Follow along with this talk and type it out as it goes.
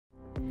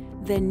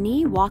The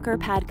Knee Walker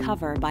Pad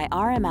Cover by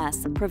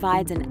RMS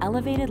provides an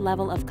elevated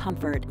level of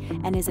comfort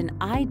and is an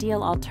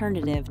ideal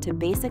alternative to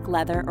basic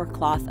leather or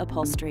cloth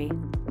upholstery.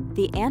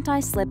 The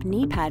anti-slip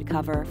knee pad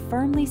cover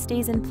firmly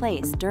stays in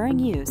place during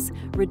use,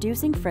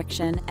 reducing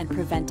friction and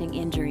preventing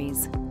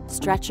injuries.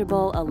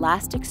 Stretchable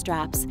elastic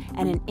straps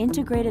and an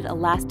integrated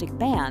elastic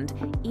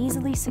band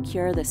easily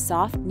secure the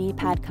soft knee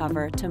pad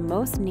cover to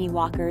most knee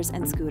walkers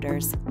and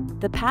scooters.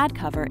 The pad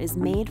cover is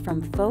made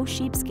from faux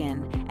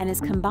sheepskin and is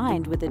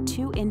combined with a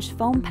 2-inch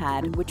foam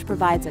pad which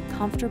provides a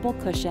comfortable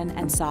cushion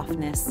and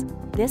softness.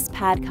 This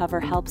pad cover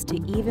helps to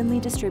evenly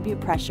distribute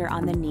pressure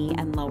on the knee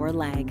and lower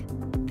leg.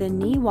 The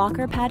Knee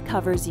Walker Pad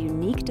Cover's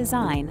unique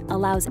design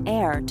allows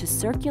air to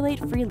circulate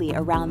freely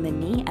around the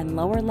knee and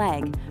lower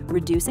leg,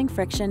 reducing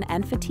friction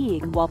and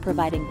fatigue while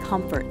providing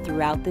comfort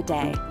throughout the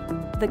day.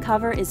 The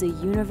cover is a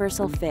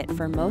universal fit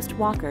for most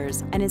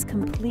walkers and is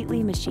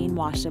completely machine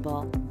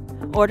washable.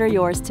 Order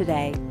yours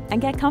today and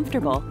get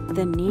comfortable.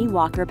 The Knee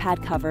Walker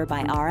Pad Cover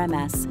by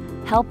RMS.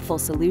 Helpful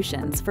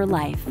solutions for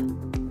life.